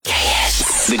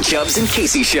K-Hits. The Chubbs and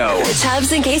Casey Show. The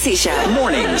Chubbs and Casey Show.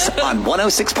 Mornings on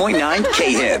 106.9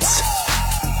 K-Hits.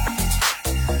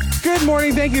 Good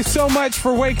morning. Thank you so much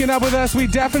for waking up with us. We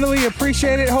definitely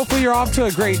appreciate it. Hopefully you're off to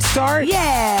a great start.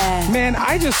 Yeah. Man,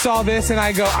 I just saw this and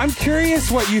I go, I'm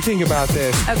curious what you think about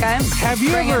this. Okay. Have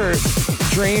you ever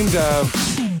dreamed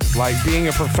of, like, being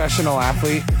a professional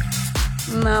athlete?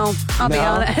 No, I'll be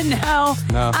honest. No.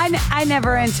 I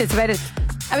never anticipated.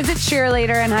 I was a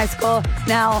cheerleader in high school.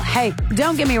 Now, hey,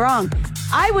 don't get me wrong.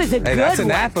 I was a good one. That's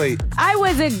an athlete. I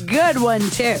was a good one,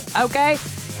 too, okay?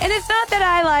 And it's not that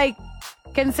I,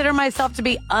 consider myself to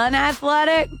be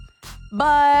unathletic,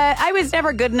 but I was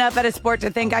never good enough at a sport to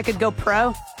think I could go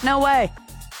pro. No way.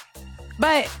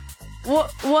 But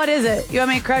what is it? You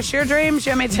want me to crush your dreams?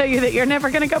 You want me to tell you that you're never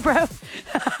going to go pro? I'm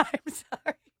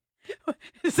sorry.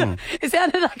 It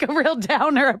sounded like a real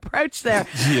downer approach there.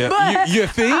 Yeah. But you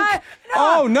think? I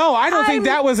don't think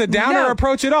that was a downer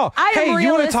approach at all. Hey,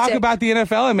 you want to talk about the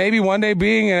NFL and maybe one day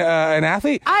being an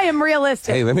athlete? I am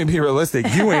realistic. Hey, let me be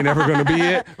realistic. You ain't ever going to be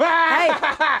it.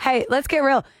 hey, let's get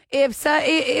real. If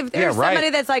there's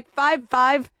somebody that's like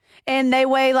 5'5", and they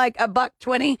weigh like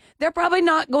 $120, they're probably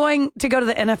not going to go to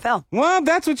the NFL. Well,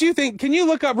 that's what you think. Can you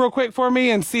look up real quick for me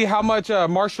and see how much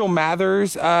Marshall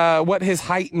Mathers, what his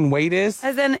height and weight is?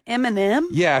 As in Eminem?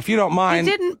 Yeah, if you don't mind.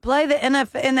 He didn't play in the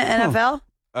NFL?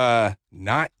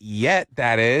 Not yet,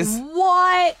 that is.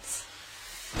 What?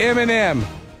 Eminem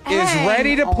is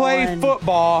ready to play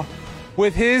football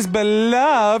with his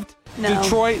beloved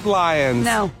Detroit Lions.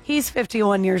 No, he's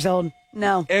 51 years old.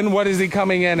 No. And what is he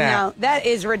coming in at? No, that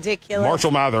is ridiculous.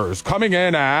 Marshall Mathers coming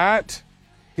in at,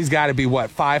 he's got to be what,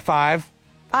 5'5"?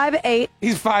 5'8".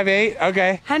 He's 5'8",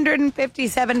 okay.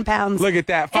 157 pounds. Look at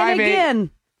that, 5'8". And again,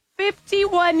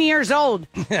 51 years old.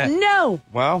 No.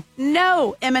 Well.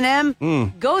 No,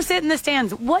 Eminem. Go sit in the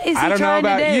stands. What is he trying to do? I don't know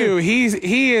about you.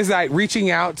 He is like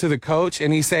reaching out to the coach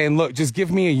and he's saying, look, just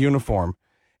give me a uniform.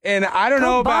 And I don't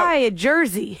know about... buy a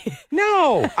jersey.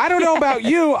 No, I don't know about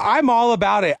you. I'm all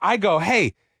about it. I go,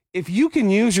 hey, if you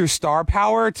can use your star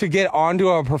power to get onto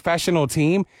a professional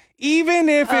team, even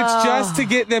if it's just to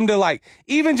get them to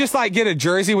even just get a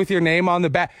jersey with your name on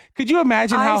the back. Could you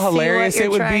imagine how hilarious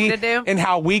it would be and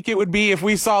how weak it would be if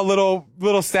we saw little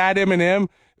sad Eminem?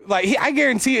 I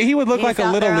guarantee you, he would look like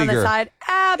a little leaguer. On the side.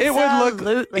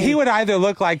 Absolutely. He would either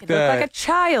look like look like a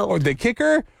child. Or the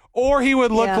kicker. Or he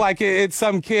would look like it's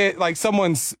some kid, like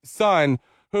someone's son,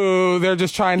 who they're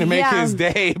just trying to make his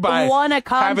day by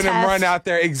having him run out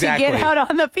there. Exactly. To get out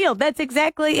on the field. That's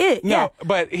exactly it. No,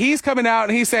 but he's coming out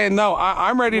and he's saying, no,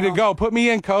 I'm ready to go. Put me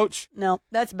in, coach. No,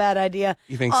 that's a bad idea.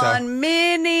 You think so? On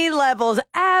many levels.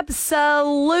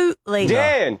 Absolutely.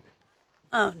 Dan.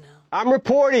 Oh, no. I'm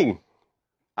reporting.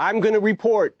 I'm going to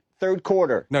report third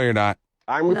quarter. No, you're not.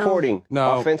 I'm reporting.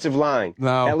 No. Offensive line.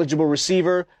 No. Eligible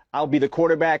receiver. I'll be the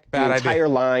quarterback, the entire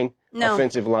line,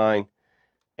 offensive line,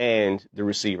 and the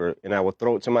receiver. And I will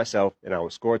throw it to myself, and I will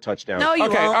score a touchdown. No, you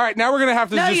won't. All right. Now we're going to have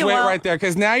to just wait right there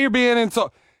because now you're being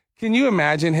insulted. Can you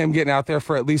imagine him getting out there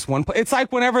for at least one play? It's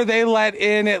like whenever they let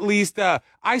in at least,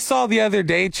 I saw the other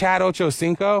day, Chad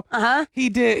Ochocinco. Uh-huh.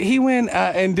 He went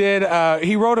and did,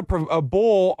 he wrote a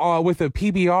bull with a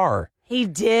PBR. He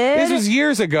did? This was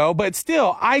years ago, but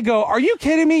still, I go, are you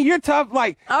kidding me? You're tough. All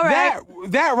right.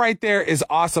 That right there is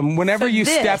awesome. Whenever you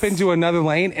step into another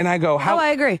lane, and I go, I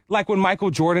agree. Like when Michael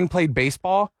Jordan played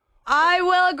baseball. I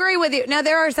will agree with you. Now,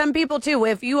 there are some people, too,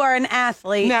 if you are an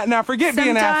athlete. Now forget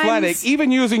being athletic,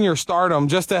 even using your stardom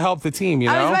just to help the team, you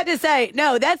know? I was about to say,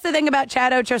 no, that's the thing about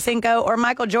Chad Ochocinco or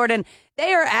Michael Jordan.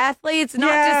 They are athletes, not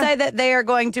to say that they are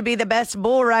going to be the best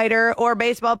bull rider or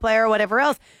baseball player or whatever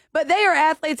else. But they are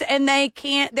athletes and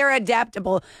they're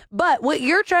adaptable. But what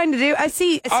you're trying to do, I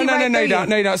see. No, you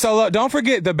don't. So look, don't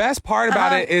forget, the best part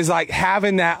about it is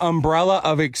having that umbrella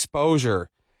of exposure.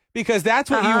 Because that's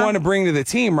what you want to bring to the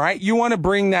team, right? You want to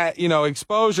bring that,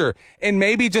 exposure and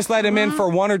maybe just let them in for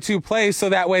one or two plays so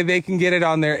that way they can get it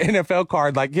on their NFL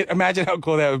card. Imagine how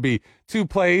cool that would be. 2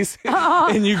 plays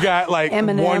and you got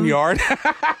Eminem. 1 yard.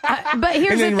 But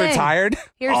here's and then the thing. Retired.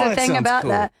 Here's the thing about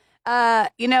that.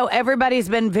 Everybody's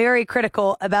been very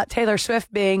critical about Taylor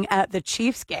Swift being at the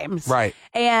Chiefs games. Right.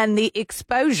 And the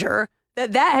exposure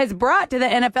that has brought to the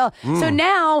NFL. So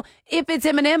now, if it's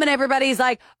Eminem and everybody's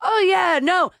like, oh, yeah,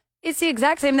 no, it's the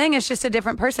exact same thing. It's just a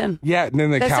different person. Yeah, and then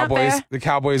the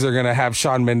Cowboys are going to have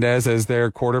Shawn Mendes as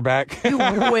their quarterback. You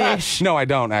wish. No, I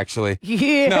don't, actually.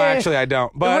 Yeah. No, actually, I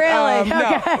don't. But really?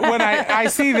 No, when I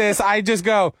see this, I just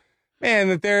go, man,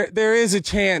 that there is a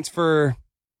chance for,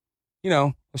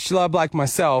 a schlub like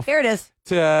myself. Here it is.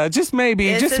 to just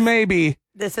maybe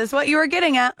This is what you were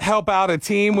getting at. help out a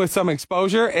team with some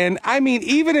exposure. And I mean,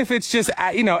 even if it's just,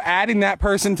 adding that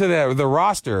person to the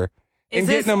roster and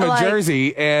getting them a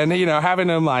jersey and, having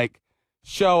them like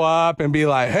show up and be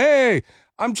like, hey,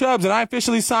 I'm Chubbs and I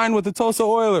officially signed with the Tulsa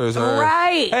Oilers. Or,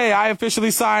 right. Hey, I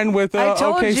officially signed with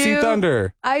OKC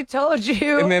Thunder. I told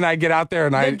you. And then I get out there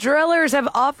and the Drillers have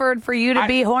offered for you to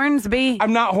be Hornsby.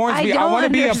 I'm not Hornsby. I want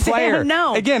to be a player.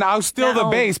 No. Again, I'll steal the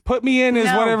base. Put me in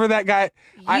as whatever that guy.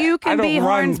 You can be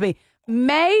Hornsby.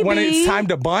 Maybe. When it's time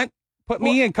to bunt, put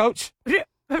me in, coach.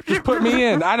 Just put me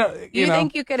in. I don't. You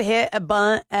think you could hit a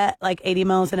bunt at like 80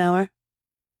 miles an hour?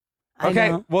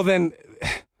 Okay. Well, then.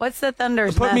 What's the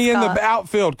Thunder's Put mascot? me in the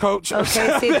outfield, coach.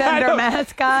 Okay, see Thunder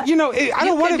mascot. I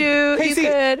don't want to. You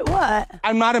could what?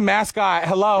 I'm not a mascot.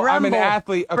 Hello, Rumble. I'm an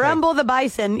athlete. Okay. Rumble the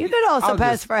Bison. You could also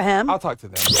pass for him. I'll talk to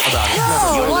them about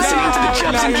it. You're listening to the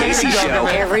Chubbs and Casey Show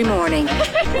Every morning.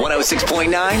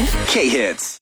 106.9 K-Hits.